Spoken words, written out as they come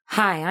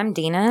Hi, I'm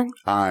Dina.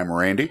 I'm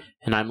Randy.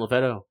 And I'm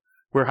Lovetto.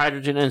 We're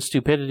Hydrogen and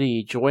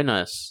Stupidity. Join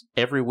us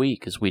every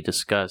week as we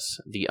discuss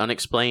the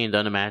unexplained,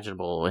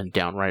 unimaginable, and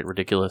downright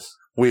ridiculous.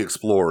 We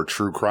explore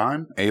true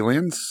crime,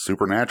 aliens,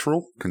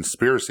 supernatural,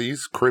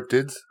 conspiracies,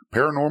 cryptids,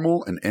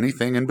 paranormal, and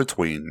anything in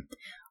between.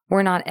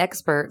 We're not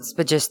experts,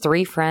 but just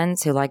three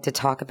friends who like to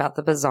talk about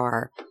the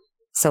bizarre.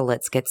 So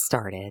let's get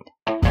started.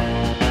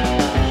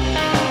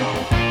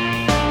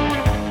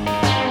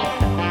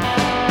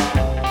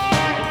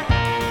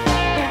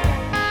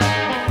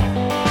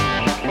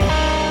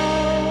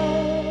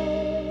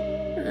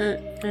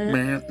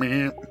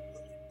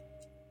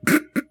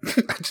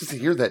 I just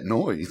hear that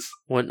noise.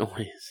 What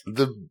noise?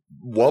 The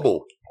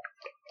wobble.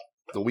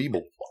 The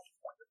weeble.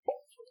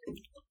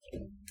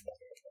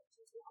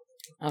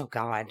 Oh,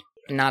 God.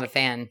 Not a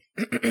fan.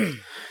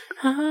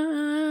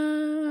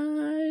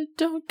 I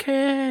don't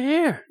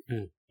care.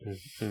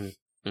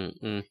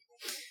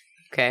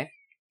 Okay.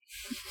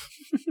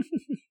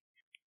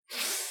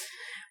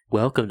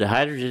 Welcome to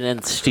Hydrogen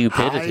and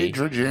Stupidity.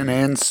 Hydrogen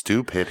and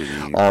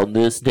Stupidity. On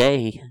this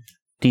day,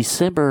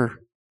 December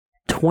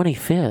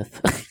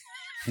 25th.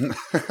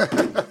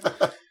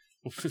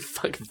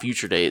 Fucking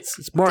future dates.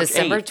 It's March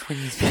December 8th.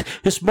 25th.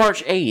 It's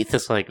March 8th.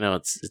 It's like, no,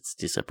 it's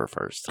December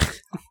 1st.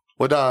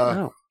 What,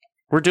 No.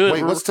 We're doing...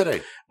 wait, what's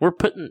today? We're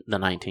putting the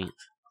 19th.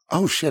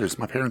 Oh, shit, it's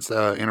my parents'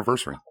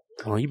 anniversary.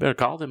 Well, you better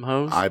call them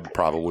hoes. I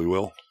probably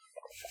will.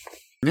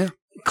 Yeah.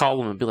 Call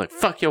them and be like,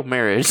 fuck your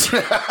marriage.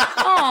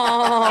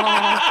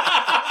 Aww.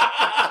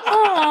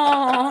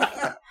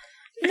 Aww.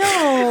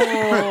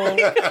 No.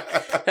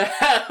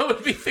 That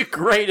would be the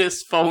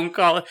greatest phone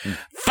call.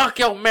 Fuck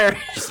your marriage.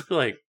 Be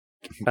like,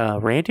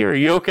 Randy, are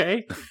you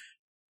okay?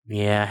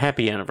 Yeah,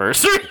 happy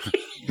anniversary.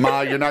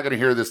 Ma, you're not going to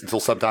hear this until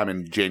sometime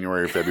in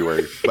January or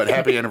February, but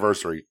happy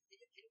anniversary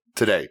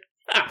today.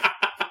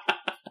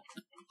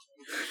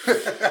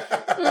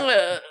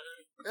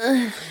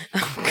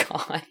 Oh,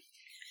 God.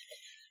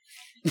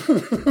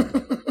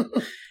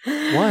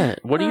 What?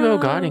 What are you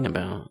godding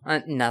about?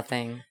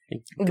 Nothing.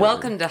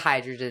 Welcome to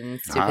Hydrogen and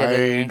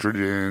Stupidity.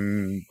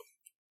 Hydrogen.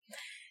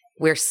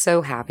 We're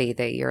so happy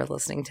that you're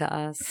listening to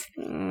us.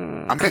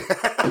 I'm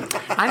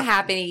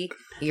happy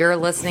you're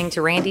listening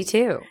to Randy,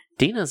 too.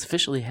 Dina's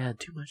officially had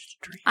too much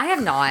to drink. I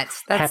have not.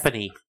 That's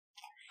Happening.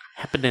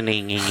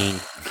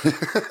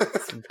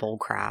 It's bull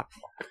crap.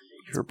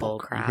 You're bull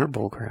crap. You're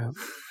bull crap.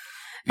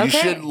 You Okay.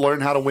 should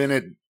learn how to win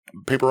at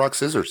paper, rock,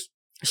 scissors.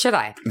 Should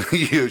I?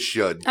 You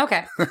should.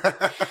 Okay.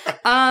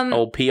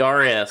 Old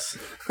PRS.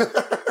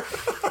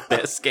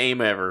 Best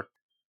game ever.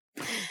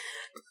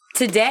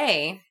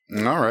 Today,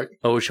 All right.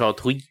 Oh, shall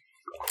tweet.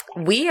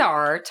 we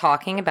are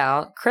talking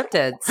about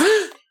cryptids.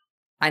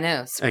 I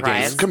know.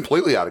 Surprise. It's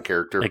completely out of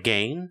character.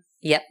 Again?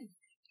 Yep.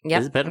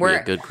 This better be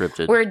a good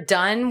cryptid. We're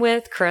done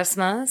with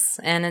Christmas,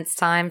 and it's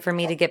time for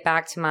me to get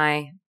back to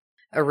my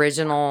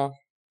original,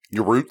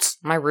 Your roots?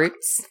 my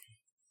roots,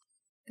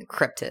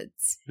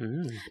 cryptids.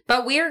 Mm.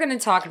 But we are going to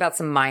talk about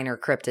some minor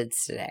cryptids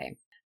today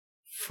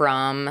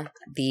from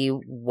the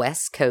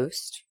West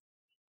Coast,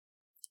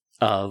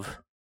 Of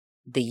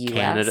the U.S.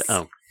 Canada.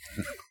 Oh,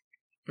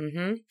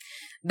 Mm-hmm.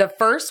 The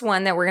first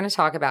one that we're going to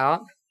talk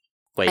about,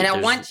 wait. And I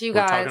want you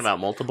We're guys- talking about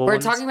multiple we're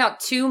ones? talking about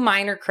two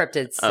minor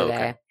cryptids Oh, today.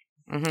 okay.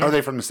 Mhm. Are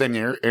they from the same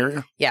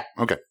area?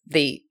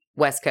 The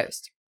West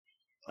Coast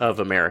Of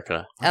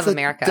America. of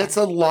America. That's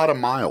a lot of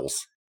miles.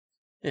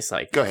 It's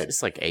like, Go ahead.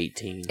 It's like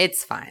 18.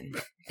 It's fine.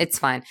 It's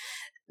fine.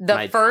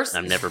 The first...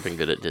 I've never been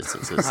good at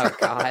distances. Oh,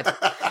 God.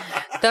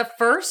 The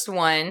first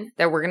one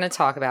that we're going to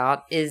talk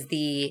about is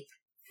the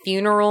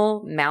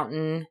Funeral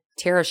Mountain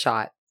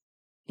Pteroshot.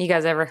 You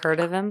guys ever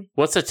heard of him?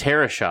 What's a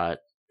pteroshot,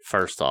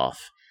 first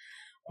off?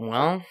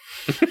 Well,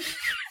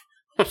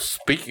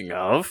 Speaking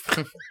of.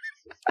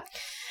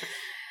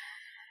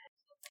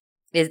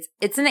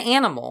 it's an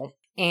animal,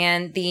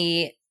 and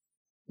the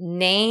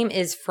name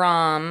is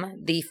from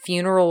the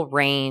Funeral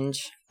Range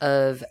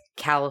of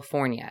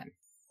California.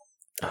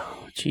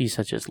 Oh, geez,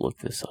 I just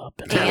looked this up.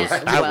 And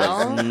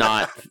And,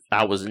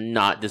 I was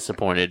not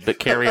disappointed, but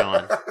carry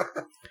on.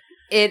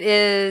 It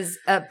is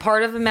a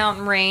part of a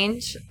mountain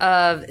range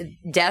of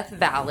Death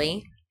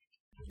Valley.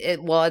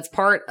 It's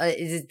part. It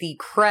is the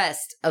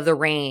crest of the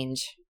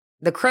range.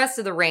 The crest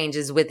of the range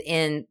is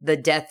within the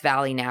Death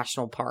Valley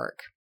National Park,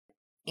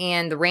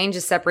 and the range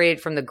is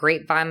separated from the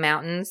Grapevine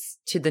Mountains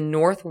to the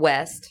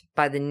northwest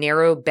by the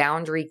narrow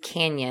Boundary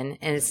Canyon,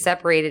 and is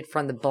separated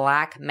from the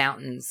Black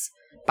Mountains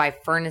by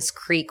Furnace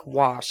Creek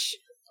Wash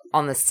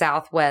on the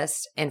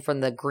southwest, and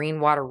from the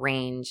Greenwater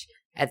Range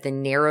at the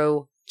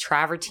narrow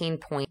Travertine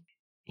Point.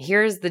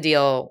 Here's the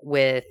deal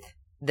with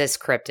this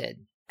cryptid.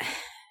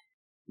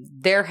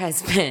 There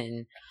has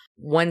been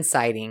one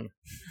sighting.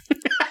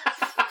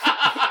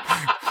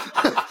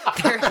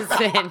 There has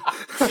been,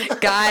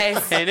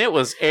 guys. And it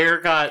was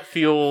ergot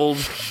fueled.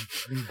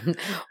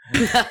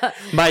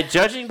 By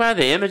judging by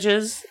the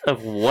images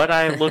of what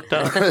I looked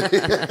up,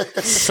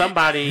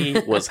 somebody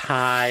was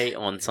high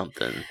on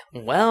something.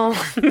 Well,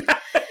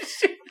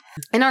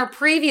 in our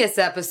previous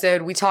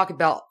episode, we talked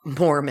about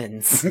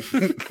Mormons.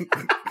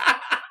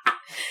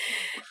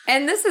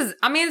 And this is,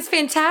 I mean, it's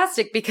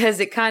fantastic because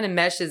it kind of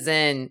meshes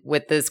in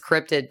with this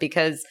cryptid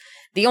because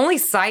the only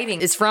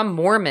sighting is from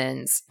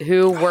Mormons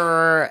who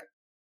were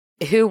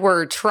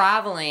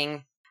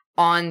traveling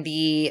on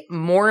the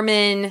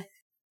Mormon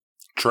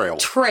Trail.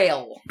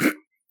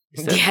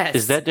 Yes.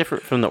 Is that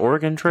different from the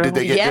Oregon Trail? Did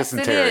they get Yes,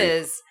 dysentery? it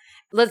is.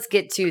 Let's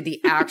get to the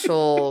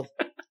actual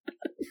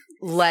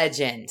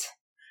legend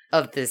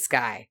of this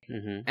guy.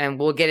 Mhm. And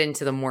we'll get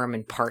into the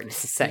Mormon part in a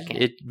second.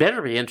 It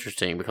better be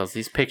interesting because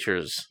these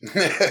pictures.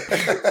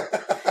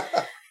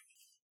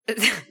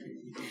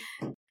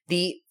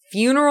 The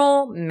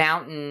Funeral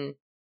Mountain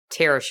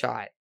Terror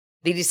Shot.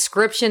 The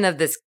description of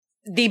this,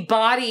 the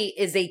body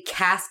is a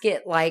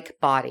casket-like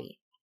body.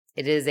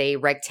 It is a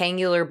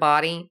rectangular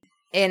body,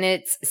 and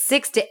it's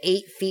 6 to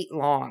 8 feet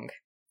long.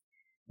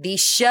 The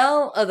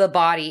shell of the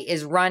body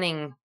is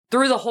running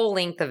through the whole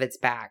length of its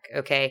back,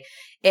 okay?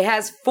 It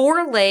has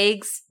 4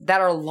 legs that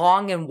are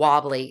long and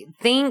wobbly.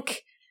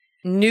 Think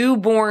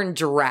newborn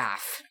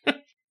giraffe.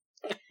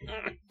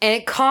 And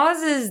it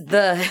causes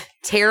the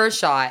terror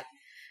shot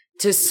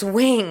to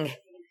swing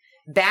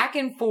back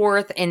and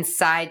forth and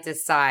side to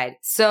side.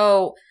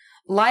 So,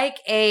 like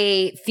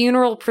a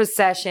funeral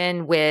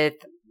procession with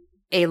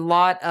a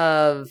lot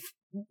of,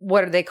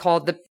 what are they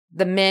called?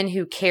 The men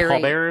who carry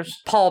Pallbearers?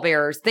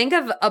 Pallbearers. Think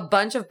of a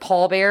bunch of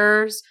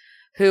pallbearers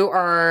who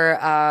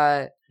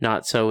are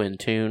Not so in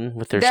tune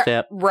with their they're-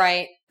 step.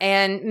 right,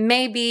 and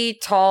maybe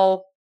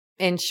tall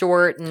and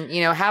short, and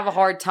have a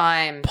hard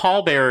time,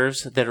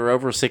 Pallbearers that are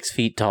over 6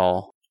 feet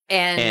tall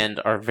and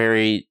are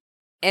very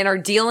are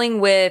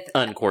dealing with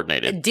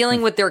uncoordinated.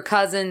 their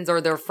cousins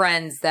or their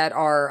friends that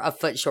are a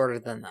foot shorter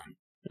than them.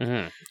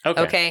 Mm-hmm.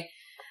 Okay. Okay,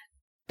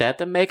 That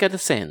to make a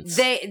sense.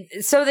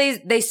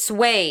 they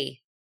sway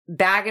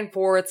back and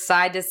forth,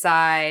 side to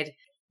side.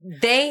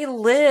 They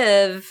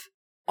live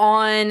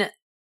on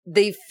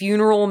the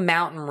Funeral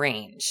Mountain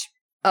Range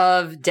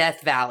of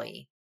Death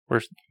Valley.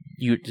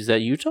 Is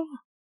that Utah?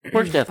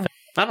 Where's Death Valley?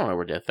 I don't know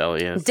where Death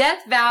Valley is.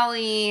 Death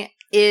Valley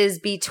is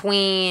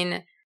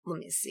between, let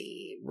me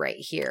see, right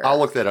here. I'll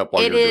look that up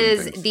while It you're doing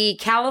is things. the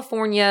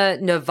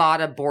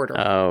California-Nevada border.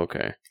 Oh,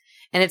 okay.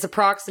 And it's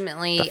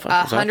approximately The fuck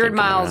was I 100 thinking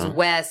miles about?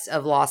 west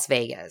of Las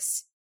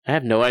Vegas. I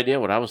have no idea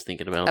what I was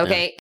thinking about.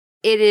 Okay.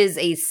 It is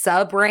a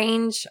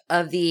sub-range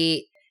of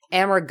the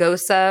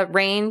Amargosa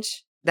Range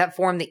that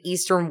form the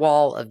eastern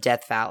wall of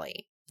Death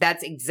Valley.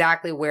 That's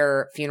exactly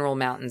where Funeral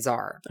Mountains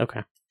are. Now.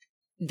 Okay.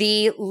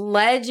 The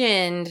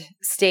legend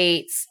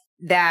states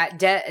that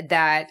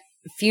that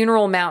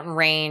Funeral Mountain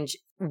Range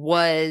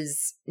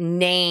was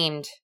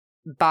named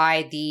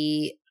by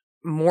the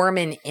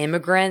Mormon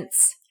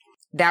immigrants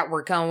that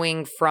were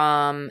going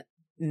from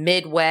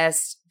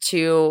Midwest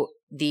to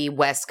the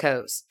West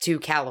Coast to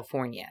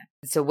California.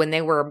 So when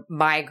they were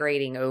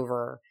migrating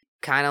over,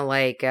 kind of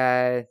like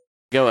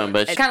Going,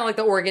 but it's kind of like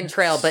the Oregon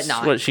Trail, but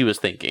not. what she was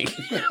thinking.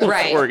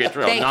 Right. Oregon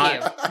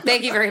Trail.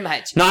 Thank you very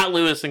much. Not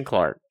Lewis and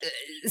Clark.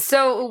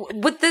 So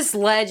with this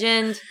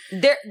legend,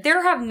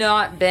 there have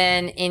not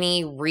been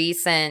any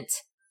recent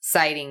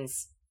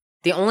sightings.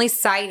 The only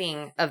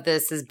sighting of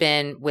this has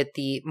been with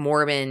the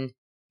Mormon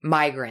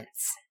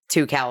migrants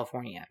to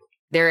California.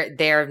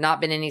 There have not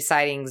been any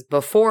sightings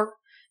before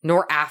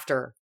nor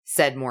after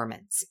said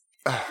Mormons.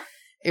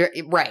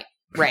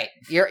 Right.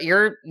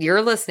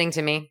 You're listening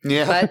to me.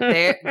 Yeah. But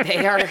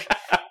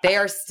they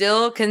are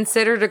still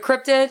considered a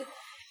cryptid,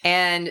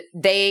 and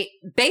they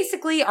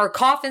basically are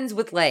coffins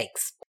with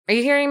legs. Are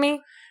you hearing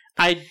me?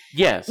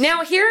 Yes.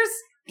 Now here's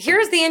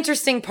the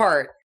interesting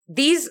part.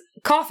 These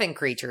coffin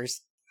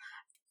creatures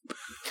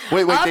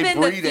Wait, up they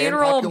in the breed and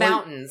Funeral populate?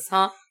 Mountains,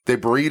 huh? They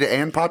breed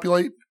and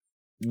populate?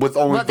 With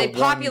only Well, the they one-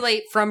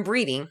 populate from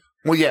breeding.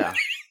 Well, yeah.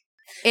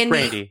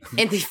 Randy,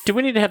 In the do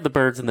we need to have the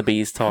birds and the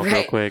bees talk real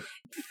Right. quick?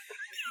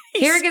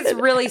 Here it gets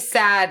really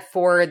sad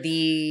for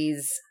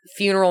these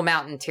Funeral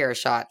Mountain terror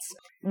shots.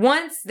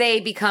 Once they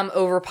become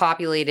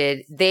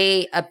overpopulated,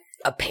 they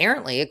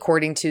apparently,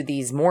 according to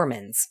these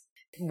Mormons,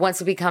 once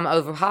they become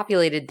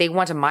overpopulated, they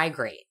want to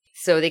migrate.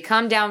 So they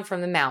come down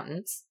from the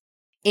mountains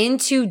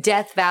into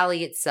Death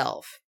Valley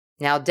itself.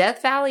 Now,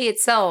 Death Valley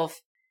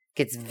itself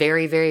gets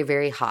very, very,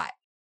 very hot.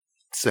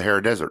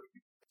 Sahara Desert.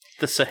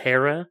 The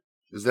Sahara?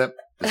 Is that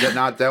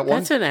not that one?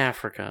 That's in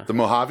Africa. The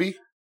Mojave?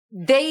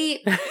 They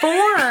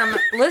form,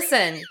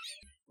 listen,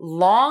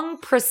 long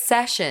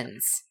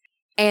processions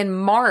and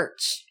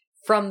march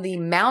from the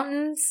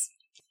mountains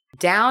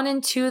down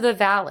into the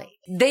valley.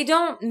 They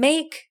don't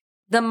make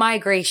the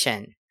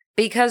migration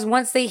because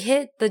once they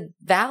hit the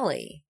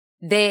valley,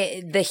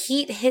 the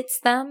heat hits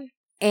them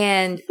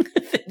and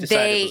They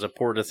decided it was a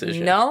poor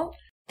decision. no,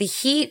 the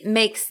heat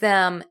makes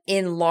them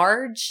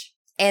enlarge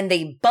and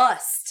they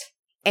bust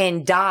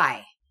and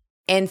die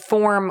and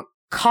form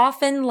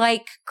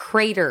coffin-like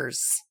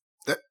craters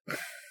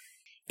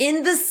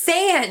in the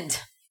sand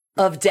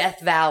of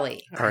Death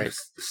Valley. All right.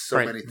 So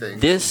Right. many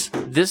things.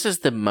 This is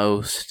the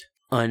most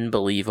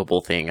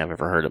unbelievable thing I've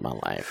ever heard in my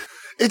life.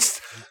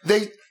 It's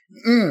they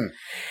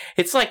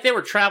It's like they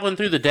were traveling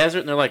through the desert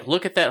and they're like,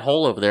 look at that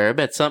hole over there. I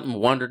bet something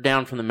wandered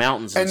down from the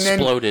mountains and then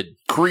exploded.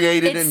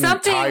 Created It's an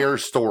something- entire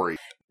story.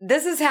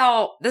 This is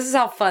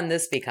how fun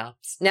this becomes.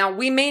 Now,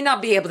 we may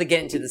not be able to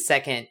get into the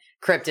second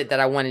cryptid that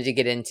I wanted to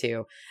get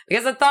into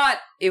because I thought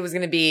it was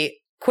going to be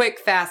quick,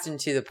 fast, and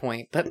to the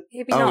point, but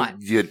maybe not.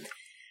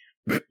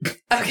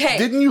 Okay.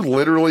 Didn't you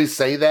literally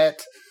say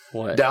that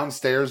What?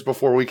 downstairs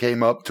before we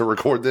came up to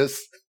record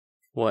this?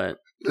 What?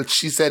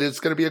 She said it's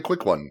going to be a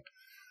quick one.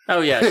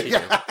 Oh, yeah, she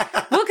did.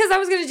 Well, because I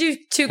was going to do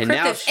two And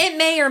now cryptids. It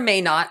may or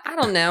may not. I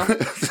don't know.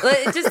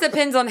 It just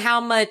depends on how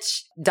much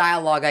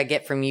dialogue I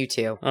get from you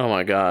two. Oh,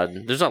 my God.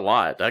 There's a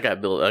lot. I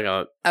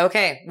got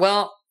Okay,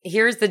 well,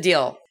 here's the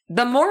deal.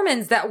 The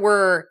Mormons that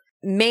were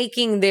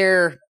making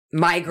their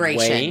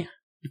migration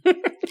way.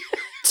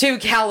 to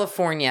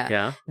California,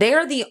 Yeah. they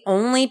are the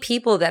only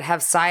people that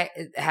have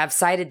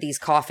cited these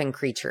coffin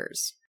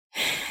creatures.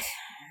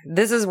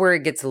 This is where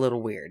it gets a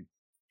little weird.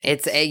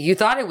 You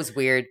thought it was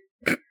weird,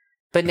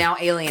 but now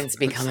aliens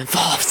become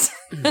involved.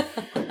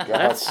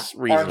 That's I'm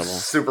reasonable.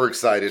 super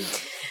excited.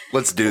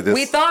 Let's do this.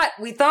 We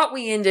thought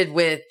we ended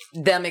with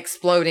them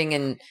exploding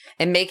and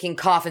making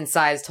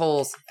coffin-sized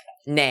holes.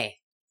 Nay.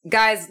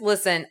 Guys,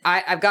 listen,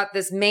 I've got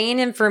this main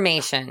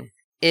information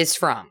is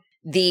from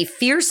The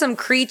Fearsome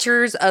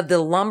Creatures of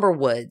the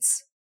Lumberwoods,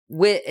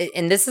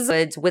 and this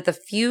is with a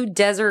Few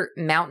Desert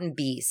Mountain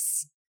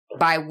Beasts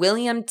by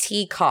William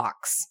T.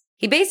 Cox.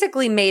 He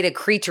basically made a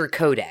creature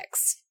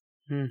codex.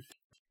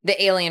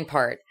 The alien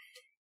part.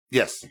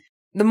 Yes.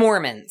 The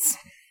Mormons.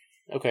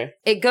 Okay.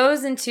 It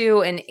goes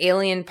into an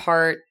alien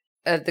part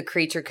of the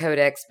creature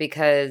codex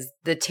because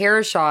the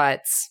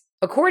Terrashots,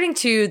 according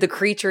to the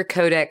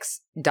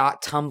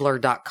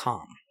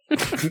creaturecodex.tumblr.com.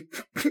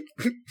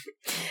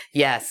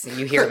 Yes,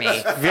 you hear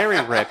me. Very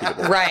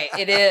reputable. Right,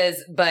 it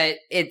is, but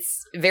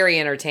it's very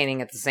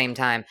entertaining at the same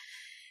time.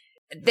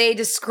 They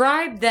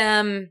describe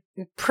them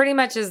pretty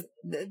much as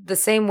the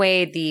same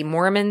way the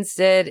Mormons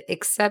did,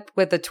 except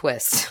with a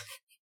twist.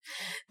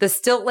 The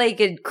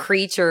stilt-legged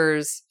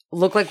creatures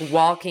look like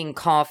walking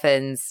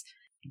coffins,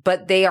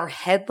 but they are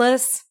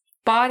headless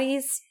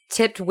bodies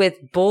tipped with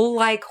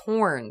bull-like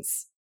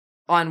horns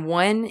on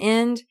one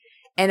end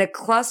and a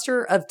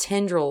cluster of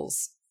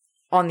tendrils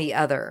on the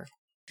other.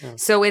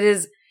 So it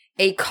is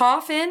a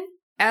coffin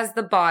as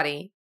the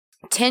body,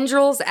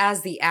 tendrils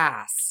as the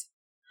ass,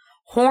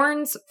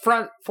 horns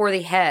for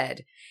the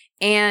head,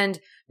 and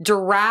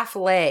giraffe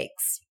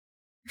legs.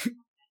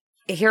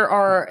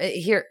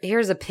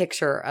 Here's a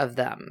picture of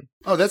them.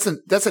 Oh, that's an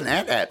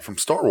AT-AT from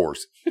Star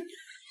Wars.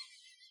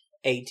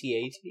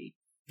 AT-AT.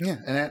 Yeah,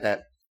 an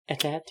AT-AT.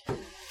 AT-AT.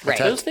 Right.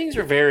 Those things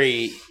are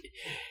very,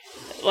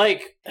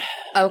 like...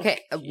 Okay,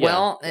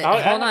 well,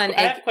 hold on.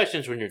 I have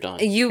questions when you're done.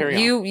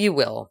 You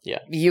will. Yeah.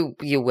 You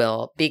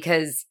will,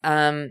 because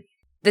the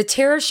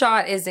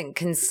Terrashot isn't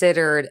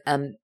considered a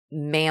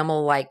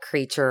mammal-like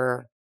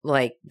creature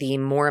like the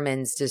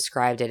Mormons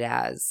described it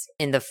as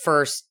in the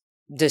first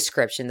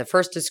description. The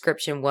first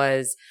description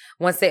was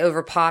once they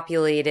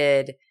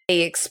overpopulated,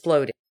 they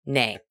exploded.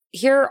 Nay.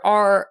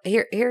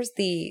 Here's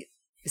the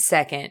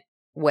second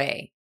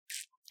way.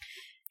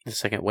 The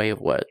second way of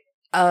what?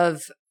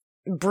 Of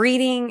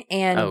breeding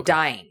and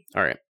dying.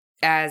 All right.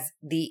 As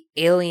the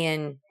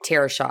alien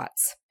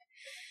Terrashots.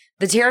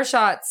 The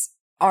Terrashots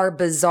are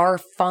bizarre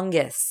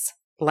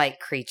fungus-like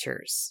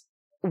creatures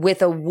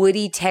with a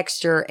woody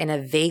texture and a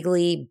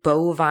vaguely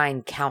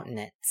bovine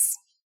countenance,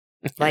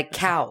 like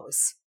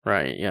cows.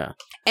 Right, yeah.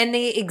 And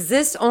they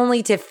exist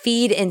only to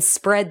feed and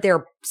spread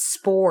their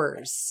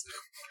spores.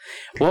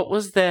 What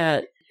was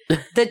that?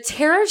 The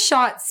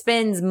Terrashot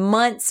spends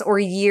months or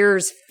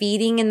years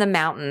feeding in the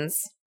mountains,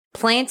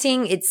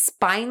 planting its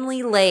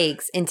spiny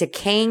legs into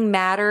decaying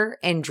matter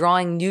and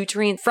drawing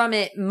nutrients from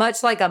it,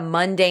 much like a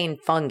mundane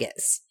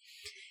fungus.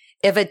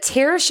 If a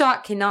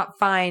Terrashot cannot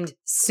find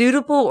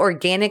suitable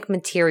organic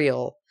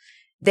material,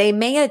 they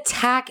may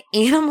attack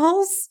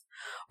animals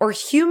or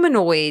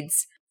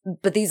humanoids,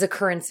 but these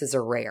occurrences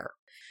are rare.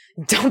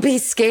 Don't be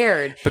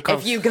scared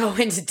if you go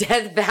into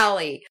Death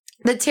Valley.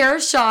 The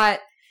Terrashot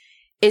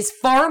is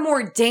far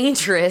more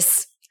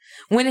dangerous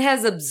when it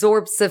has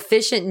absorbed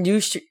sufficient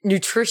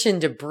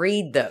nutrition to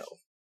breed, though.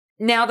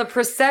 Now, the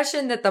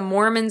procession that the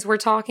Mormons were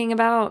talking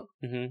about,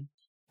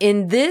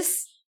 in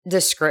this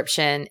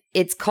description,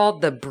 it's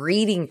called the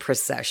breeding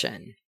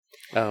procession.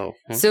 Oh.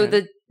 Okay. So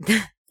the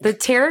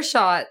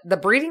Terrashot, the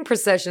breeding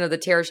procession of the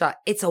Terrashot,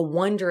 it's a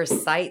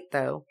wondrous sight,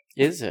 though.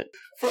 Is it?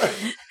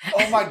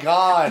 Oh my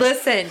God.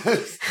 Listen,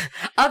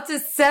 up to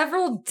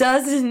several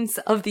dozens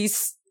of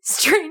these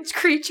strange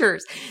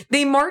creatures,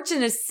 they march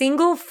in a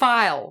single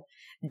file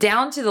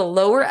down to the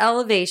lower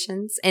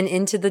elevations and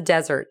into the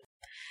desert.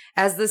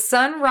 As the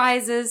sun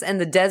rises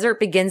and the desert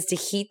begins to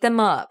heat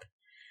them up,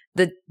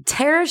 the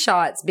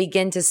Terrashots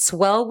begin to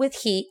swell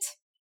with heat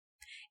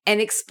and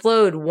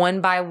explode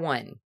one by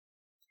one.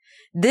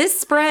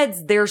 This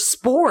spreads their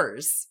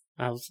spores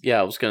I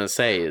was going to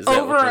say, is that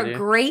over what they a do?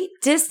 great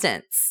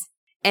distance.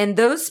 And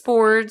those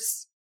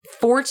spores,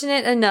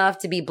 fortunate enough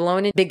to be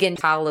blown in, begin a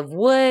pile of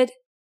wood,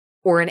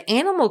 or an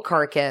animal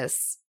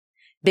carcass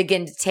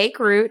begin to take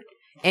root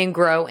and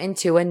grow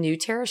into a new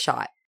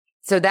pteroshot.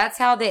 So that's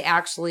how they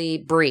actually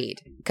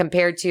breed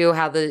compared to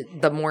how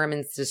the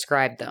Mormons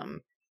describe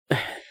them.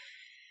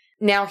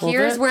 Now,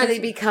 here's where they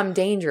become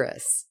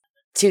dangerous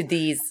to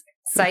these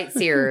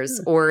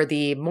sightseers or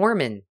the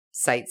Mormon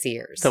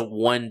sightseers. The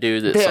one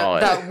dude that saw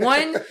it. The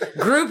one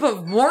group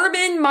of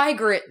Mormon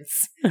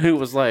migrants. Who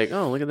was like,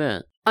 oh, look at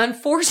that.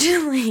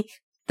 Unfortunately,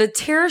 the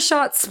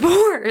pteroshot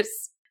spores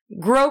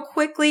grow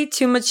quickly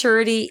to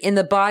maturity in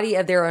the body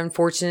of their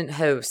unfortunate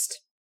host.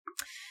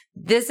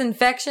 This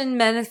infection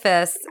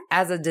manifests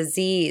as a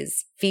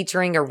disease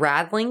featuring a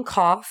rattling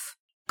cough,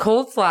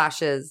 cold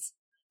flashes,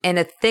 and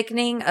a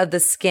thickening of the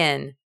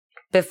skin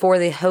before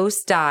the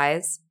host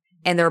dies,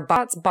 and their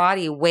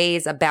body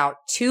weighs about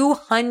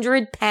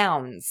 200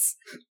 pounds.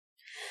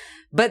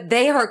 But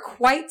they are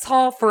quite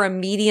tall for a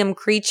medium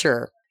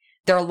creature.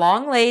 Their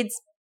long legs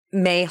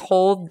may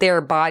hold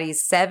their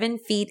bodies 7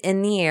 feet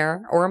in the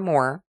air or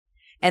more,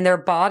 and their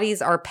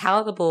bodies are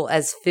palatable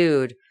as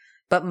food,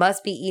 but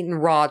must be eaten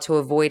raw to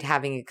avoid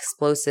having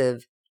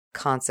explosive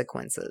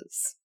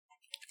consequences.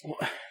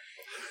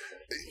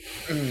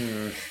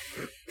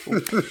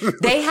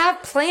 They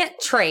have plant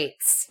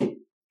traits,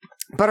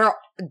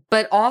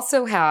 but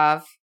also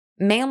have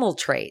mammal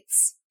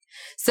traits.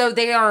 So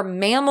they are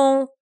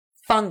mammal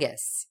fungi.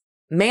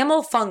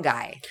 Mammal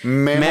fungus,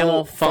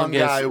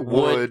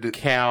 wood,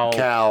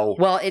 cow.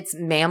 Well, it's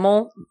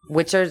mammal,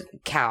 which are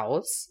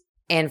cows,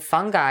 and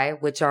fungi,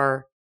 which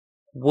are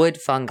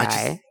wood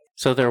fungi.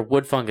 So they're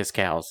wood fungus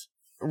cows.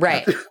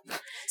 Right.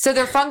 So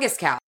they're fungus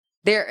cows.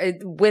 They're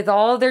with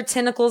all their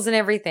tentacles and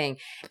everything.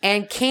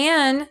 And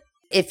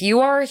if you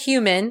are a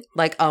human,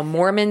 like a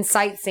Mormon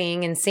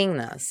sightseeing and seeing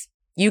this,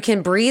 you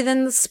can breathe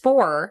in the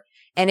spore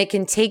and it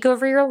can take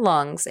over your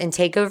lungs and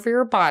take over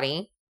your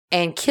body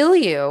and kill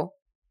you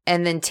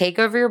and then take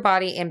over your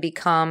body and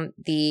become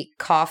the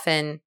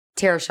coffin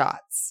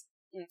pteroshots.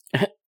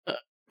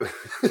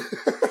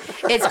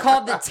 It's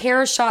called the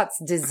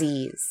pteroshots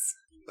disease.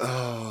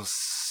 Oh,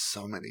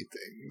 so many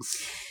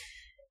things.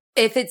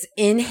 If it's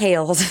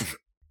inhaled,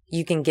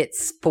 you can get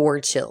spore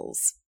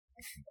chills.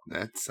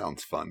 That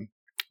sounds fun.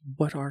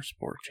 What are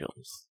spore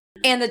chills?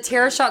 And the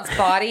pteroshot's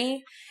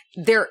body,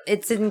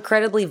 it's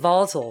incredibly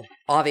volatile,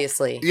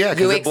 obviously. Yeah, you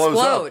because it blows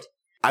explode. up.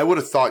 I would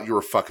have thought you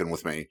were fucking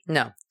with me.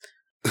 No.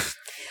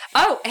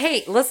 Oh,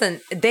 hey,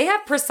 listen, they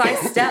have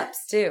precise steps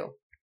too.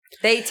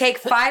 They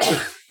take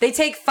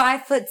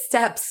 5-foot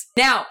steps.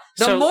 Now,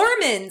 the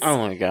Mormons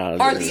oh my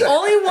God, are the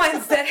only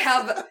ones that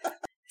have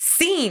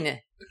seen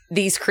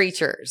these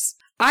creatures.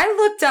 I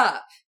looked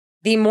up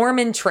the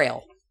Mormon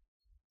Trail.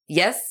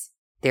 Yes,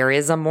 there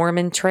is a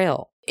Mormon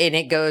Trail. And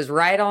it goes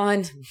right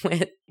on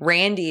with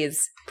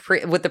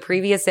with the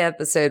previous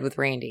episode with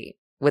Randy,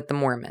 with the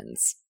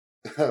Mormons.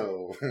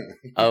 Oh,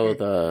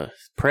 the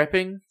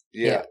prepping?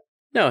 Yeah.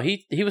 No,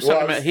 he was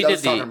talking about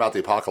talking about the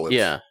apocalypse.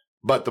 Yeah.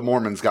 But the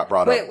Mormons got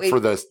brought up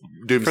for the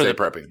doomsday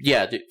prepping.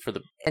 Yeah,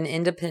 an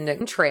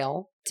independent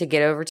trail to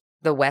get over to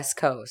the West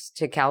Coast,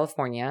 to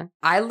California.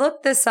 I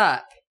looked this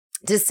up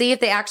to see if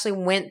they actually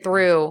went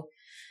through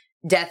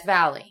Death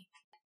Valley.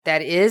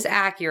 That is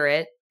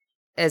accurate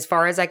as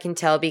far as I can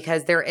tell,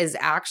 because there is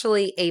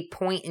actually a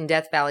point in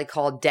Death Valley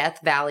called Death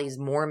Valley's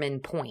Mormon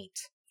Point.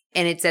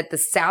 And it's at the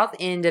south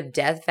end of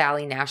Death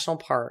Valley National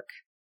Park.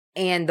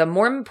 And the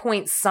Mormon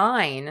Point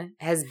sign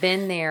has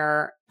been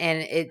there,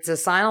 and it's a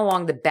sign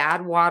along the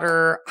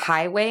Badwater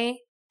Highway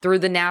through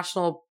the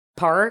national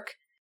park.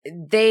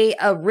 They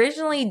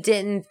originally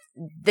didn't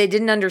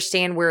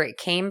understand where it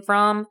came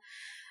from.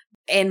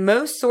 And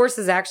most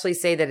sources actually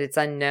say that it's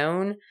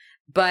unknown.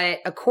 But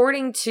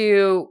according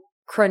to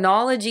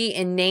Chronology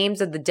and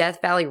Names of the Death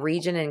Valley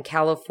Region in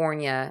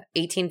California,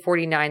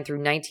 1849 through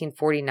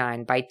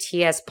 1949 by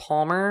T.S.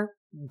 Palmer,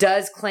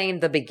 does claim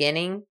the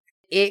beginning.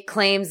 It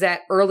claims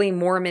that early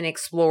Mormon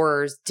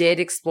explorers did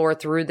explore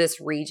through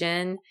this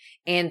region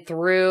and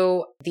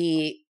through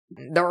the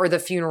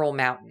Funeral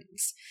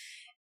Mountains.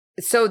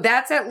 So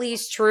that's at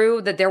least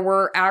true, that there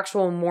were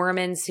actual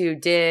Mormons who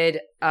did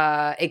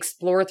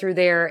explore through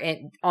there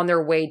and on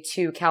their way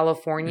to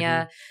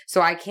California. Mm-hmm.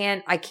 So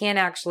I can't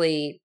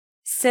actually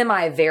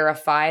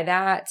semi-verify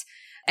that.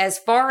 As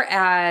far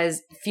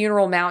as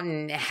Funeral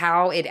Mountain,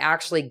 how it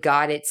actually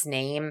got its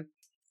name,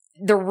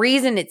 the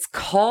reason it's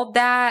called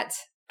that,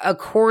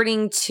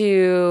 according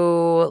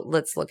to,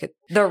 let's look at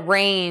the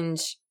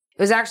range,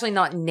 it was actually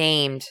not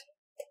named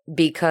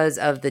because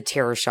of the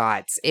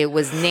pteroshots. It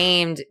was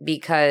named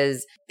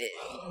because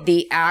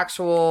the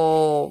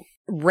actual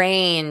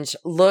range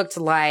looked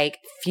like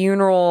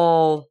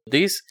funeral.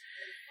 These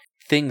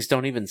things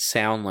don't even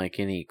sound like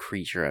any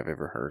creature I've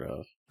ever heard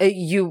of.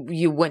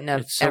 You wouldn't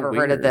have ever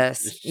heard of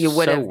this. You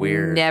would have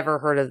never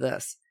heard of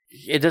this.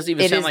 It doesn't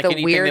even sound like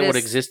anything that would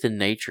exist in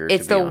nature.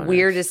 It's the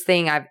weirdest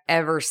thing I've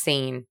ever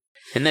seen.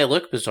 And they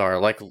look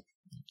bizarre. Like,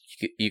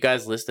 you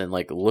guys listen,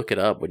 like, look it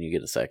up when you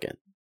get a second.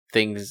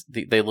 Things,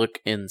 they look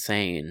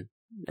insane.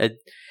 I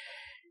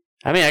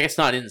mean, I guess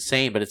not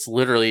insane, but it's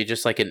literally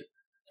just like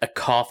a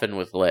coffin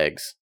with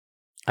legs.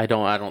 I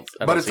don't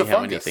But it's see a how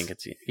fungus. anything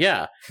could see.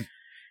 Yeah.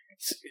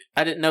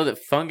 I didn't know that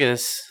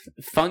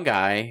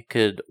fungi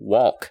could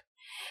walk.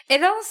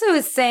 It also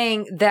is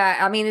saying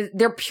that, I mean,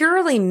 they're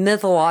purely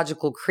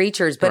mythological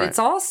creatures, but Right. it's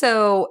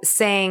also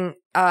saying,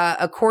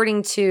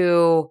 according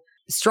to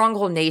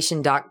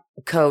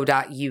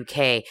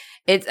strongholdnation.co.uk,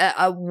 it's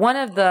one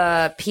of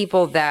the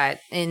people that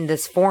in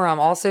this forum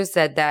also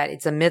said that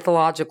it's a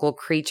mythological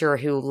creature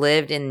who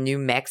lived in New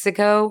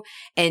Mexico,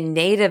 and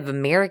Native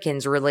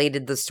Americans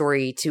related the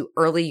story to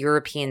early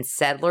European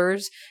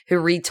settlers who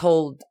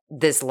retold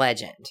this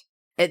legend.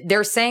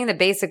 They're saying that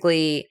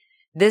basically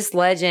this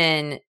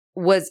legend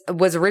was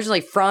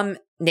originally from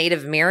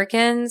Native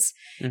Americans,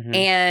 Mhm.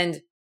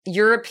 and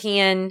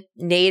European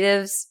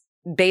natives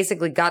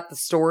basically got the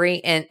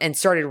story and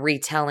started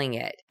retelling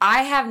it.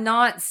 I have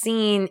not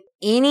seen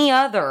any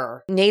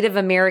other Native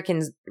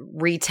Americans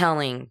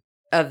retelling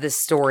of this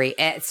story,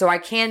 so I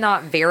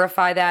cannot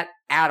verify that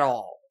at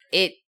all.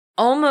 It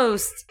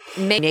almost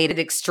made it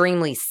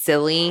extremely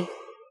silly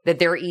that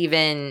they're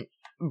even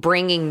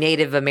bringing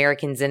Native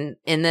Americans in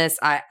this.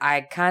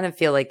 I kind of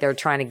feel like they're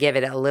trying to give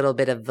it a little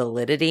bit of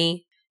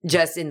validity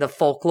just in the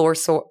folklore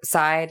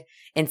side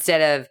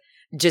instead of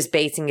just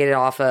basing it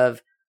off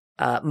of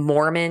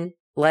Mormon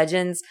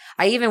legends.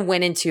 I even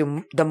went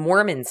into the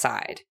Mormon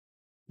side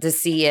to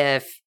see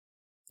if,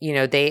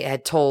 they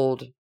had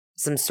told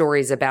some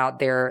stories about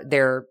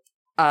their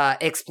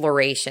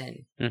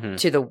exploration Mhm.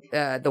 to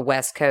the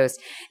West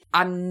Coast.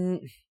 I'm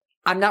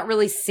not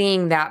really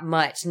seeing that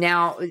much.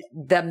 Now,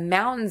 the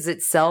mountains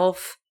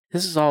itself.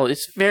 It's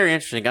very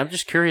interesting. I'm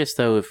just curious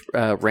though, if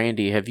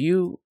Randy, have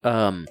you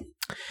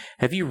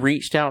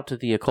reached out to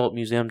the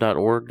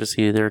occultmuseum.org to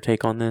see their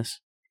take on this?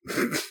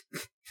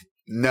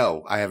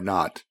 No, I have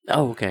not.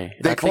 Oh, okay.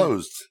 They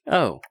closed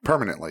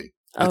permanently.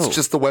 It's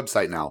just the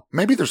website now.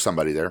 Maybe there's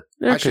somebody there.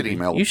 I should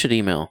email them. You should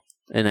email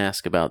and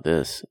ask about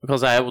this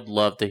because I would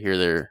love to hear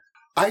their.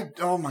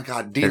 Oh my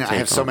God, Dina, I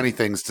have so many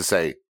things to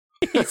say.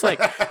 He's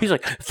like,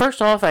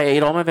 first off, I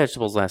ate all my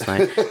vegetables last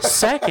night.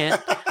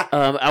 Second,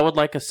 I would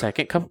like a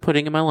second cup of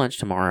pudding in my lunch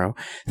tomorrow.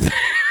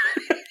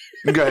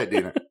 Go ahead,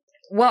 Dina.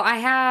 Well, I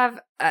had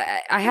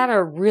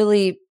a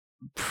really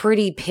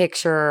pretty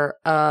picture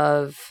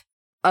of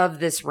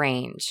this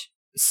range.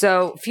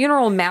 So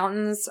Funeral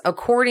Mountains,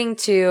 according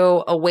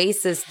to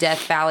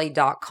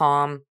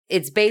oasisdeathvalley.com,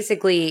 it's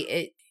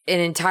basically an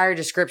entire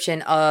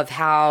description of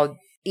how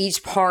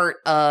each part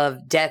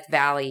of Death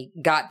Valley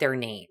got their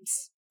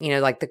names.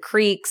 Like the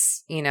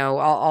creeks,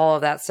 all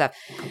of that stuff.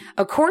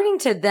 According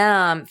to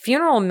them,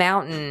 Funeral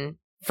Mountain,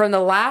 from the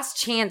Last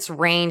Chance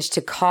Range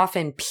to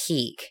Coffin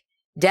Peak,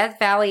 Death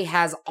Valley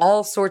has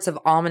all sorts of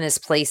ominous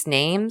place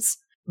names.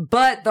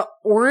 But the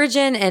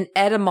origin and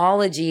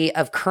etymology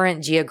of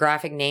current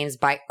geographic names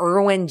by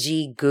Irwin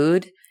G.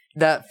 Good,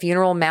 the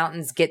Funeral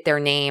Mountains get their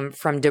name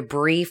from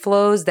debris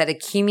flows that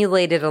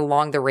accumulated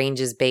along the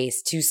range's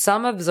base. To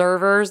some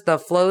observers, the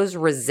flows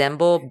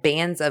resemble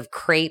bands of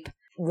crepe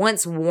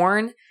once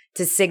worn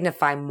to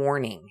signify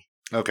mourning.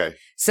 Okay.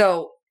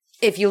 So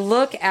if you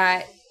look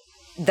at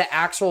the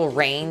actual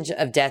range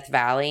of Death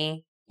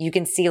Valley, you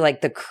can see like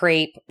the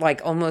crepe,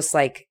 like almost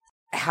like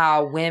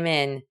how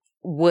women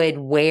would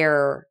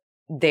wear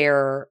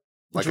their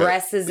like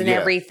dresses and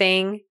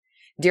everything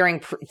during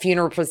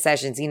funeral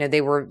processions. They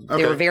were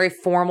very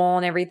formal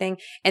and everything.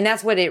 And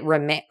that's what it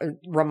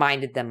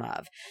reminded them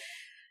of.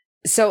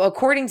 So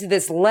according to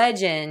this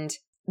legend,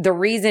 the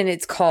reason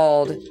it's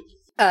called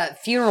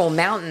Funeral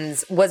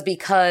Mountains was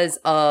because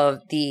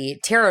of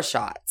the tarot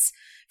shots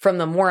from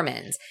the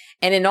Mormons.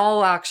 And in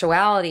all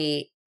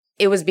actuality,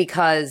 it was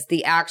because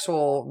the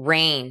actual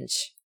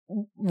range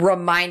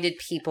reminded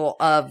people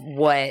of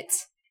what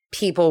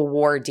people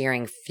wore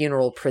during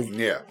funeral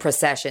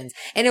processions.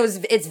 And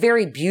it's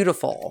very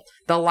beautiful.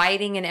 The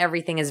lighting and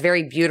everything is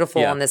very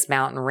beautiful on this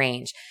mountain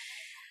range.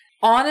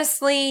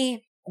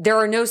 Honestly, there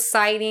are no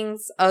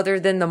sightings other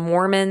than the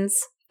Mormons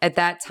at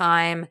that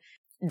time.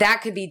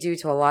 That could be due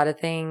to a lot of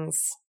things.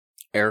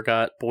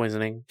 Ergot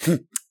poisoning.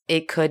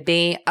 It could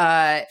be.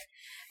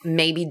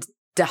 Maybe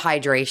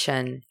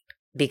dehydration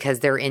because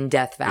they're in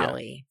Death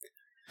Valley.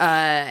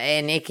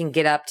 And it can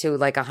get up to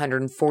like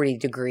 140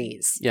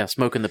 degrees. Yeah,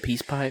 smoking the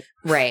peace pipe.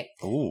 Right.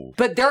 Ooh.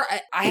 But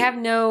I have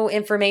no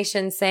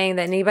information saying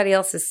that anybody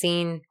else has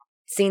seen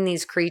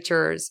these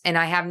creatures, and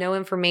I have no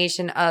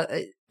information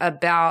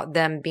about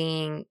them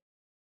being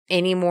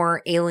any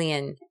more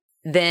alien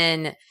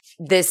than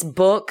this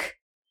book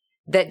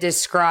that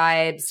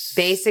describes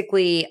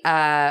basically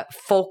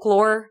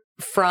folklore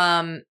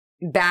from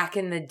back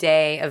in the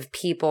day of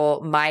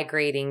people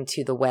migrating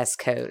to the West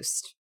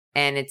Coast.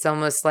 And it's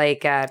almost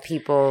like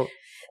people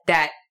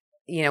that,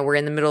 were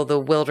in the middle of the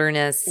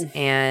wilderness.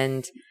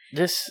 And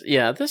this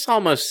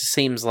almost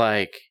seems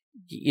like,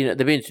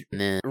 they've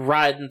been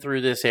riding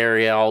through this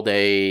area all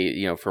day,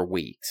 for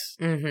weeks.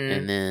 Mm-hmm.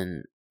 And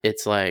then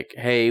it's like,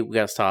 hey, we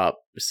got to stop.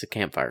 It's a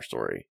campfire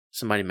story.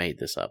 Somebody made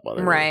this up while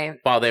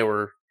they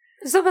were.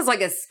 It's almost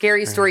like a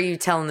scary story you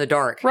tell in the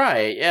dark.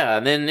 Right. Yeah.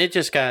 And then it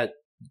just got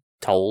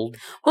told.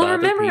 Well, by other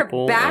remember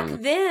people, back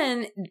and-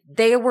 then,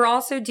 they were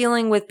also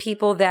dealing with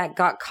people that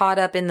got caught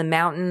up in the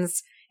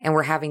mountains and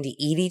were having to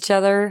eat each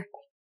other.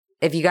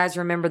 If you guys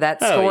remember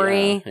that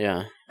story,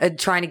 yeah.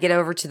 trying to get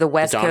over to the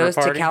West Donner Coast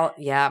Party?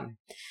 yeah,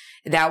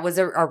 that was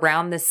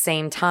around the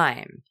same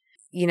time.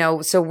 You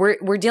know, so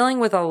we're dealing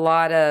with a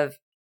lot of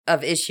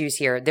issues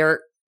here. There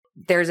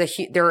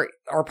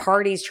are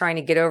parties trying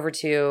to get over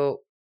to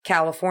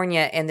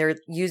California, and they're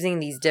using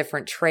these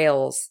different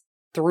trails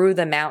through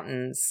the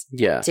mountains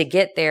Yeah. to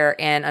get there,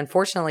 and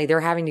unfortunately they're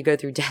having to go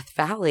through Death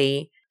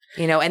Valley,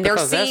 you know, and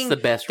Because they're seeing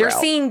that's the best they're route.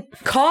 seeing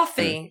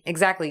coffee.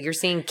 Exactly. You're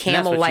seeing And that's what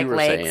camel-like you were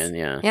legs. saying,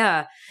 yeah.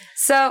 Yeah.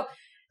 So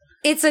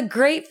it's a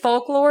great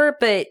folklore,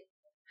 but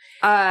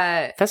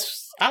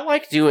I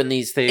like doing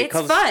these things. it's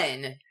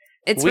fun.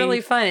 It's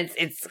really fun.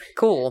 It's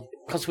cool.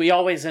 Because we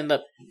always end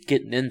up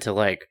getting into,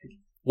 like,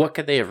 what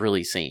could they have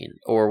really seen?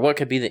 Or what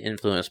could be the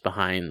influence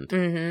behind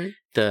Mm-hmm.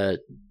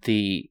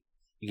 the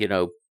you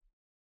know,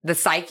 The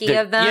psyche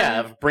of them. Yeah,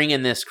 of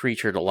bringing this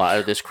creature to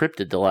life, this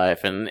cryptid to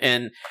life. And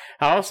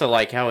I also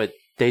like how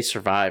they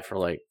survive for,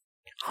 like,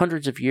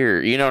 hundreds of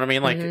years. You know what I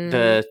mean? Like, Mhm.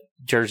 the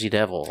Jersey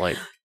Devil, like,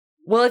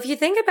 Well, if you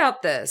think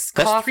about this,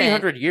 that's coffin,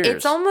 300 years.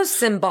 it's almost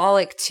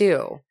symbolic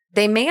too.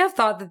 They may have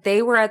thought that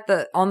they were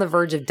on the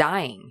verge of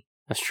dying.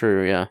 That's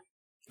true, yeah.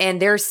 And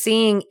they're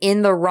seeing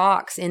in the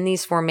rocks, in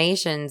these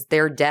formations,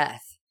 their death.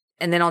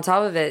 And then on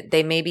top of it,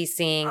 they may be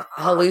seeing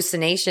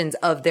hallucinations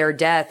of their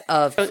death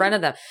in front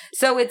of them.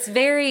 So it's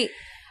very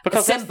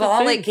Because that's the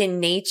symbolic thing. in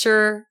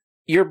nature.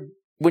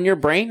 When your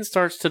brain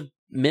starts to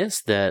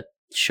miss that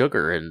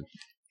sugar and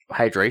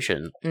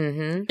hydration,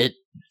 Mm-hmm. it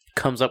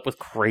comes up with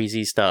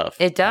crazy stuff.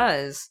 It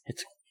does.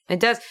 It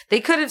does. They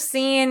could have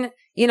seen,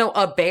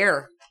 a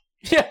bear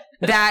Yeah.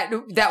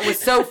 that was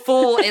so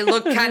full it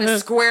looked kind of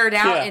squared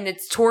out Yeah. in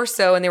its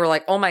torso, and they were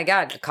like, "Oh my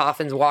god, the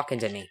coffin's walking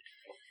to me."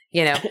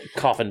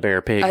 Coffin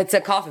bear pig. It's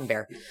a coffin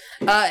bear.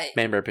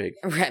 Man bear pig.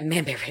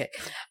 Man bear pig.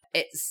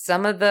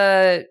 Some of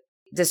the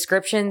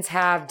descriptions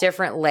have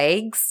different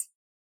legs.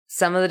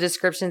 Some of the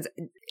descriptions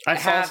I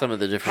saw have- some of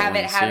the different have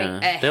it ones. having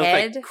yeah. a They look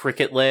head. like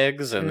cricket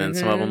legs, and then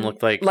some of them Mhm.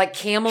 looked like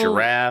camel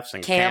giraffes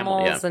and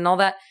camels and all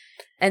that.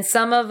 And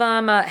some of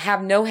them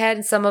have no head,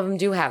 and some of them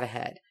do have a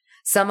head.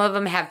 Some of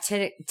them have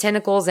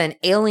tentacles and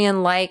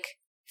alien-like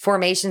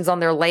formations on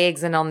their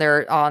legs and on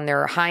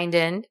their hind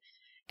end,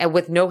 and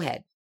with no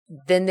head.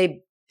 Then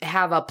they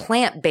have a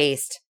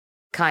plant-based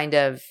kind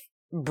of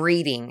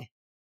breeding,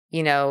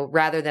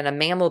 rather than a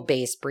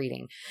mammal-based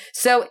breeding.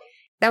 So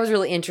that was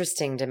really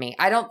interesting to me.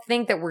 I don't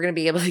think that we're going to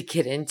be able to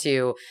get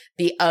into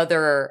the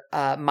other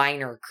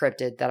minor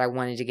cryptid that I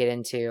wanted to get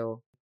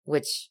into,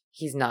 which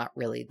he's not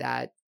really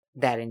that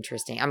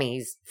interesting. I mean,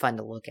 he's fun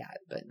to look at,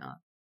 but not.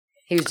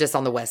 He was just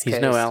on the West Coast.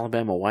 He's no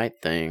Alabama White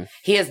thing.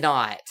 He is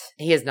not.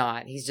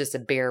 He's just a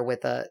bear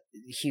with a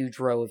huge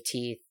row of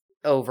teeth,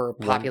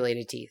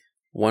 overpopulated teeth.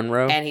 One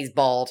row? And he's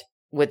bald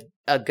with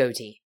a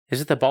goatee. Is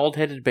it the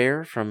bald-headed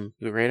bear from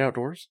The Great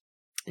Outdoors?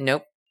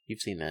 Nope. You've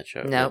seen that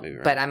show. Nope, that movie,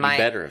 right? but I might- You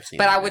better have seen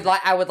But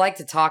that I would like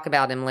to talk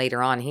about him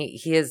later on. He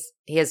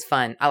is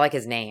fun. I like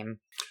his name.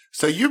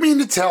 So you mean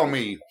to tell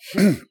me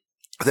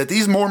that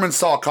these Mormons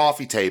saw a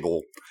coffee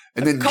table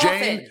and then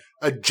Coffin.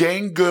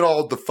 Jane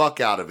Goodall'd the fuck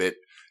out of it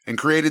and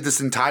created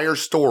this entire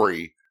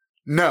story?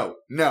 No.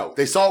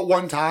 They saw it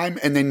one time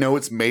and they know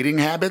its mating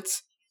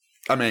habits.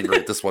 I'm angry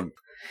at this one.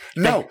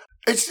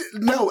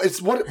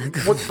 It's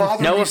what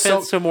bothers No me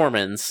offense to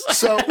Mormons.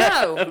 so.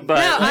 No,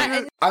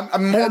 But-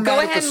 I'm more go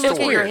mad ahead at the and look at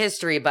story. your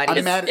history, buddy.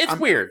 I'm mad- It's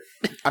weird.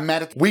 I'm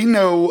mad at. We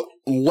know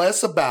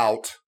less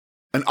about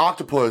an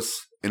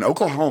octopus in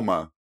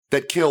Oklahoma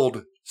that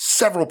killed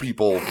several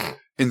people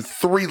in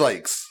 3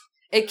 lakes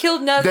It killed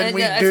Then nothing.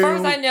 we As far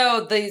as do- I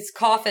know, these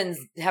coffins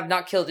have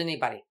not killed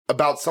anybody.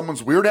 about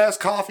someone's weird ass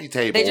coffee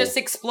table. They just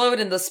explode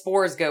and the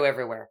spores go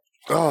everywhere.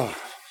 Ugh.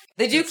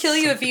 They do kill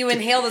you if you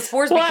inhale the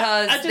spores Well,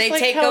 because I just they like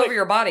take how over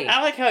your body.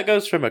 I like how it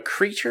goes from a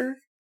creature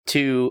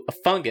to a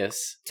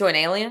fungus To an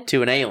alien?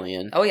 to an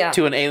alien Oh, yeah.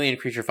 to an alien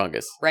creature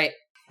fungus. Right.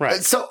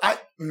 Right. So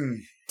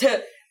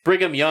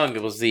Brigham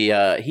Young was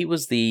he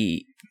was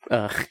the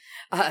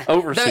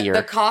overseer.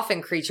 The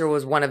coffin creature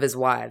was one of his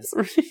wives.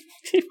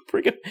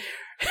 Brigham.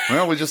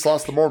 well, we just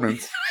lost the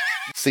Mormons.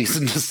 Cease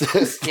and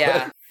desist.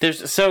 Yeah.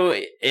 So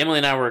Emily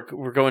and I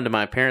were going to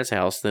my parents'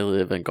 house. They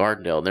live in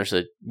Gardendale, and there's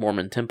a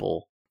Mormon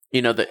temple.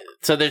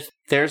 So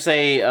there's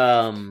a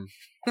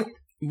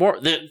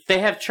they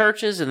have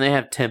churches and they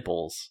have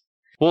temples.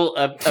 Well,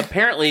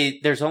 apparently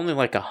there's only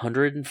like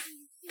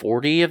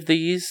 140 of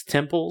these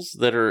temples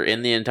that are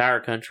in the entire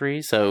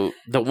country. So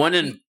the one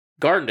in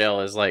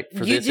Gardendale is like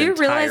for You this do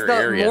realize entire the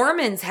area.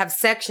 Mormons have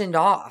sectioned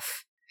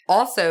off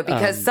also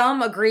because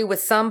some agree with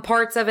some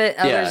parts of it,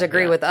 others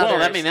agree with others.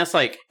 Well, I mean that's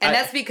like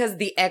that's because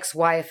the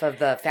ex-wife of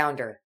the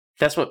founder.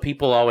 that's what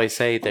people always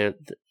say.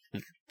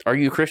 Are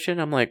you Christian?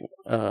 I'm like,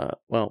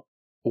 well,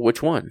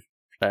 which one?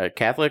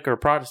 Catholic or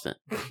Protestant?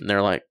 And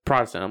they're like,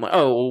 Protestant. I'm like,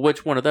 oh, well,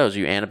 which one of those? Are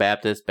you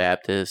Anabaptist,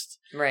 Baptist?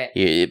 Right.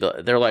 Yeah,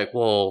 they're like,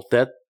 well,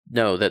 that's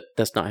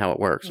not how it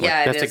works.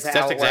 Yeah, like, that's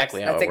that's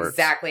exactly how That's it works.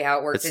 exactly how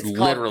it works. It's It's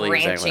literally called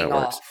exactly branching how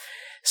it works. off.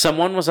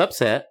 Someone was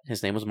upset.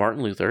 His name was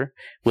Martin Luther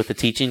with the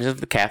teachings of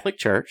the Catholic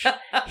Church.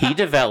 He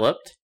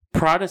developed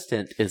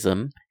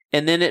Protestantism,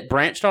 and then it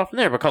branched off from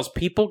there because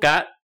people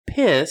got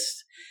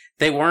pissed.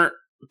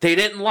 They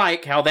didn't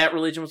like how that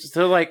religion was.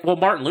 They're like, well,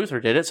 Martin Luther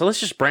did it, so let's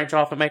just branch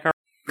off and make our.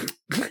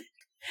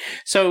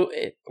 So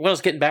what I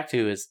was getting back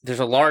to is there's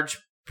a large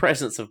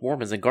presence of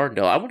Mormons in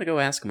Gardendale. I want to go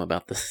ask them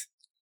about this.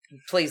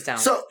 Please don't.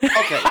 So,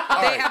 okay.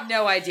 all They right. have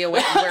no idea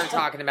what we're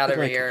talking about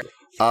over here.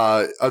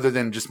 Other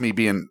than just me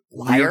being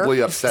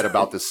weirdly upset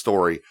about this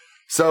story.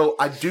 So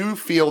I do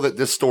feel that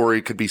this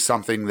story could be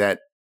something that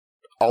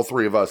all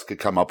three of us could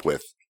come up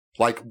with.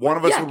 Like one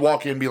of us would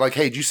walk in and be like,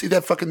 hey, did you see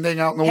that fucking thing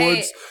out in the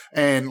woods?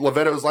 And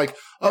Lavetta was like,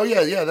 oh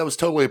yeah, that was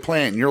totally a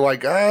plant. And you're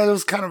like, that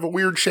was kind of a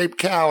weird shaped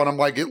cow. And I'm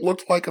like, it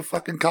looked like a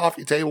fucking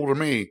coffee table to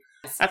me.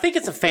 I think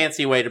it's a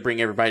fancy way to bring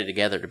everybody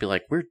together to be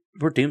like,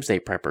 we're doomsday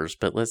preppers,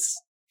 but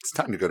It's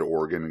time to go to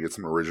Oregon and get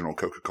some original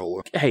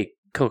Coca-Cola. hey,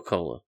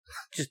 Coca-Cola.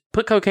 Just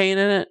put cocaine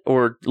in it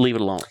or leave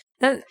it alone.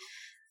 Yeah.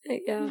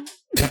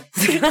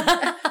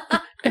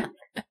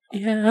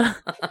 Yeah.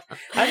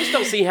 I just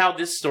don't see how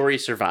this story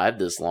survived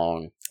this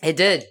long. It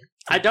did.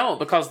 I don't,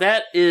 because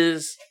that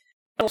is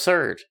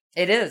absurd.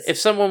 It is. If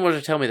someone were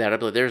to tell me that, I'd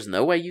be like, there's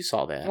no way you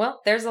saw that.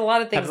 Well, there's a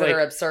lot of things I'm that like- are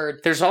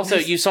absurd. There's also,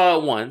 you saw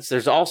it once.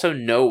 There's also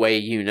no way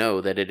you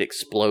know that it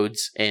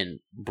explodes and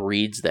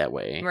breeds that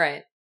way.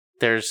 Right.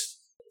 It's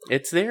there.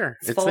 It's there.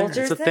 Folgers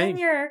It's a in thing.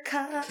 your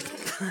cup.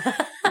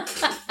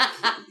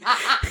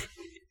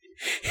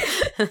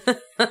 And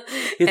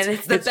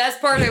it's the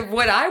best part of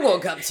what I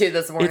woke up to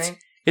this morning.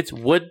 It's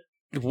wood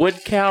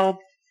cow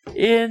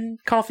in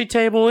coffee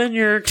table in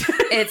your.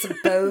 It's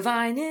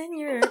bovine in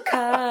your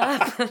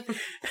cup.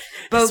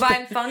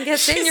 Bovine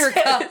fungus in your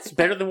cup. It's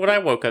better than what I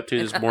woke up to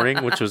this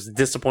morning, which was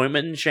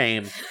disappointment and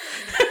shame.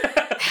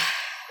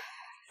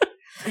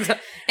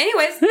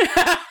 Anyways,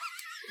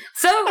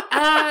 so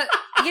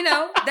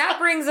that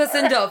brings us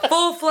into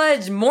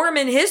full-fledged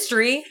Mormon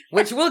history,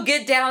 which we'll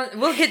get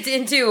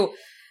into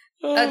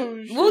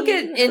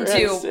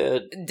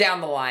down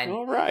the line.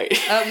 All right.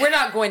 We're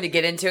not going to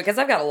get into it because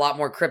I've got a lot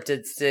more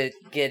cryptids to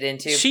get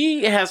into.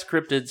 She has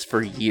cryptids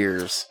for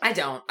years. I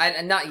don't.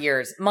 Not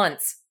years,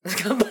 months,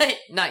 but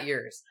not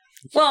years.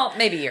 Well,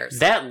 maybe years.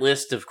 That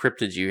list of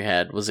cryptids you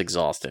had was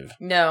exhaustive.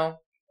 No,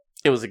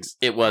 It was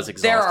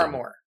exhaustive. there are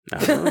more.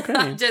 Oh, okay.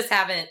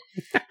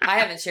 I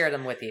haven't shared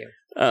them with you.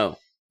 Oh.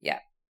 Yeah.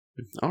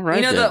 All right.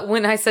 You know then.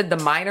 when I said the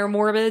minor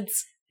morbids,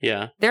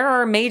 Yeah. there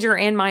are major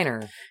and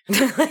minor.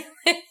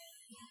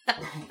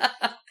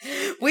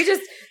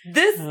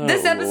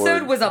 This episode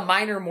Lord. was a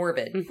minor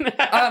morbid.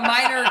 A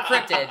minor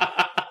cryptid.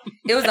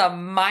 It was a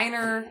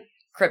minor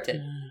cryptid.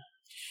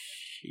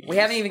 We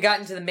haven't even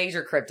gotten to the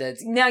major cryptids.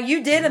 Now,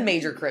 you did a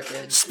major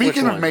cryptid. Speaking Which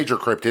of one? major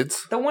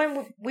cryptids, The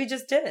one we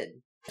just did.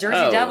 Jersey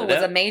Oh, Devil was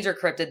that- a major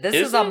cryptid. This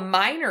Is is a it?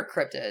 minor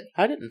cryptid.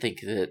 I didn't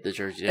think that the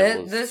Jersey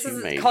Devil was This too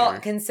is major.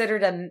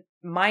 considered a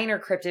minor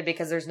cryptid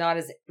because there's not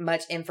as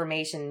much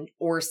information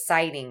or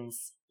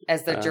sightings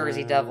as the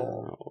Jersey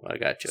Devil. Oh, I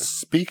got you.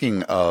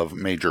 speaking of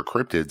major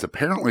cryptids,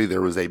 apparently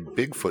there was a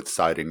Bigfoot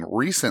sighting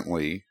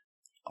recently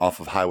off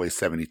of Highway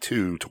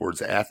 72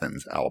 towards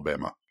Athens,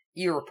 Alabama.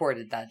 You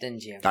reported that,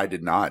 didn't you? I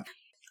did not.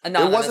 It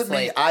Anonymously. wasn't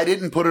me. I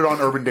didn't put it on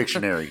Urban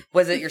Dictionary.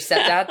 Was it your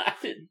stepdad? I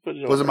didn't put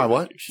it Was on it my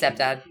what? picture.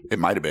 Stepdad. It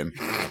might have been.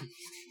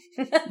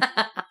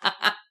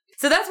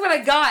 So that's what I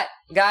got,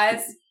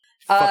 guys.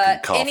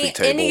 Fucking coffee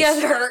Any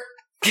tables. other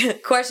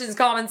questions,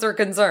 comments, or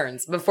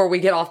concerns before we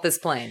get off this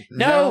plane?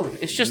 No,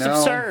 it's just no.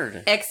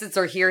 absurd. Exits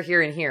are here,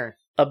 here, and here.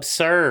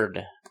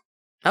 Absurd.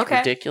 Okay.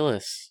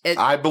 Ridiculous.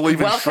 I believe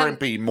in Welcome-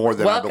 Shrimpy more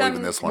than I believe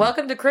in this one.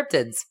 Welcome to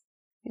cryptids.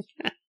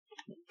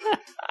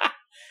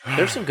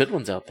 There's some good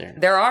ones out there.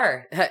 There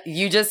are.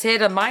 You just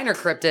hit a minor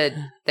cryptid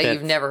that That's-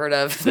 you've never heard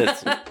of.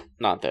 That's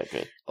not that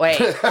good. Wait.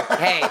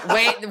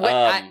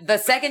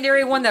 The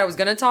secondary one that I was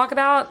going to talk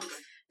about,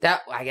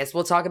 that I guess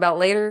we'll talk about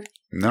later.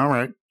 All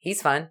right.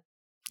 He's fun.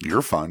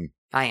 You're fun.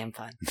 I am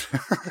fun.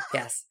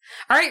 Yes.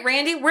 All right,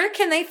 Randy, where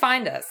can they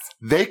find us?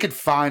 They could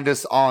find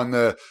us on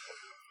the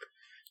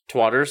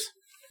Twatters.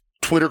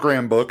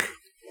 Twittergram book.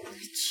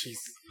 Jeez.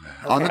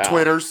 On the Wow.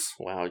 Twitters.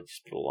 Wow, you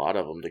just put a lot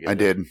of them together.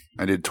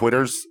 I did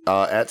Twitters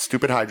at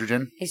Stupid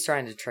Hydrogen. He's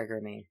trying to trigger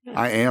me.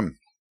 I am.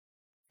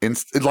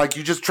 Like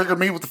you just triggered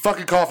me with the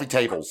fucking coffee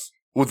tables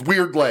with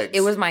weird legs.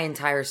 It was my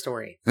entire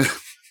story.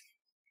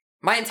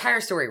 My entire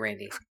story,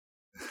 Randy.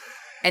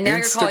 And now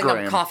you're calling them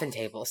Instagram. coffin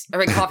tables. I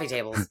mean, coffee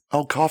tables.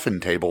 Oh, coffin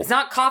table. It's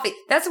not coffee.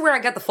 That's where I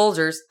got the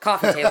Folgers.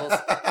 Coffee tables.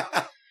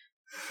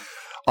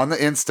 On the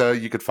Insta,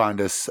 you could find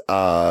us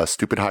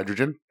Stupid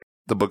Hydrogen,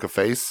 The Book of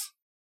Face,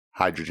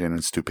 Hydrogen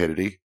and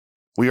Stupidity.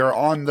 We are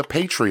on the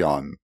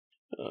Patreon,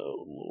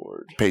 Oh,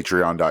 Lord.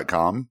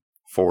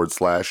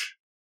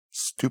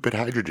 patreon.com/Stupid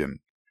Hydrogen.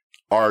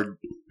 Our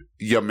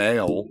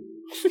Yamail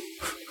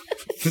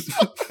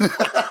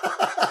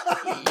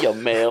You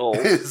male.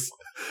 is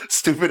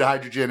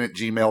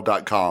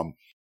stupidhydrogen@gmail.com.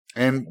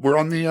 And we're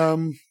on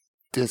the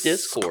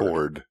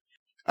Discord.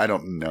 I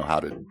don't know how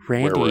to where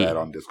Randy. we're at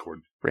on Discord.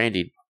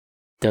 Randy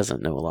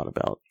doesn't know a lot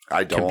about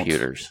I don't.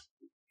 computers.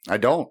 I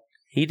don't.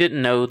 He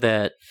didn't know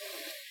that.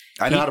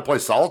 I know how to play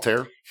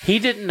solitaire. He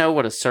didn't know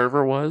what a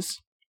server was.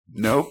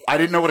 Nope. I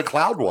didn't know what a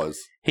cloud was.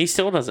 He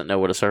still doesn't know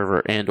what a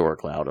server and or a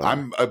cloud are.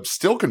 I'm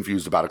still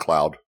confused about a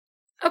cloud.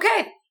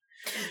 Okay.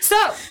 So,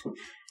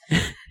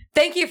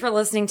 thank you for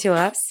listening to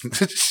us.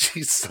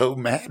 She's so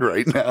mad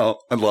right now.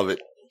 I love it.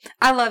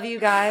 I love you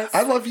guys.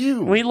 I love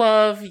you. We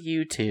love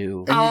you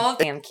too. Oh,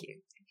 thank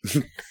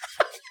you.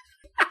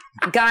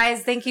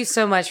 Guys, thank you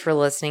so much for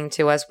listening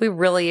to us. We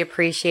really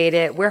appreciate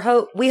it.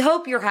 We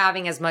hope you're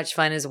having as much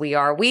fun as we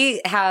are.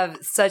 We have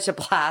such a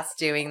blast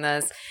doing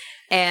this.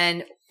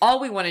 And all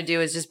we want to do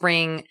is just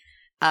bring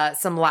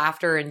some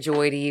laughter and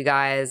joy to you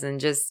guys and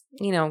just,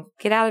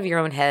 get out of your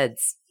own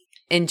heads.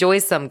 Enjoy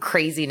some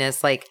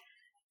craziness like,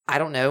 I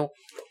don't know,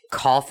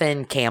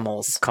 coffin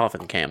camels.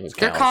 Coffin camels.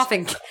 They're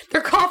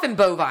coffin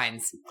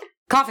bovines.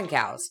 Coffin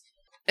cows.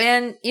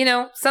 And,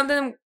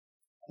 something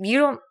you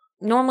don't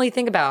normally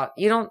think about.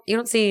 You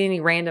don't see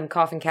any random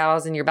coffin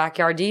cows in your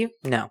backyard, do you?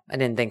 No, I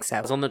didn't think so.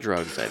 It's on the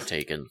drugs I've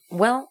taken.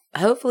 Well,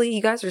 hopefully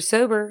you guys are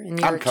sober and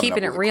you're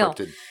keeping it real.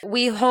 Cryptid.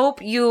 We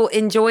hope you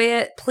enjoy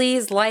it.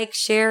 Please like,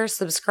 share,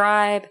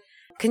 subscribe.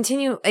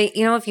 Continue,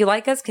 if you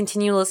like us,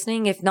 continue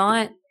listening. If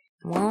not,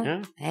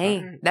 well,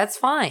 hey, that's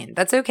fine.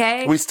 That's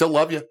okay. We still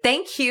love you.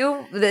 Thank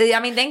you.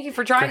 Thank you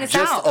for trying us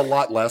Just out. a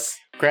lot less.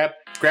 Grab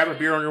a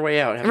beer on your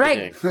way out. Have a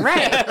Right, good day.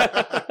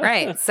 right,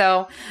 right.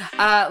 So,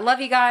 love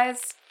you guys.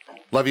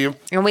 Love you.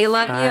 And we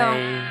love Bye.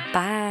 you.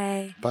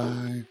 Bye.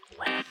 Bye.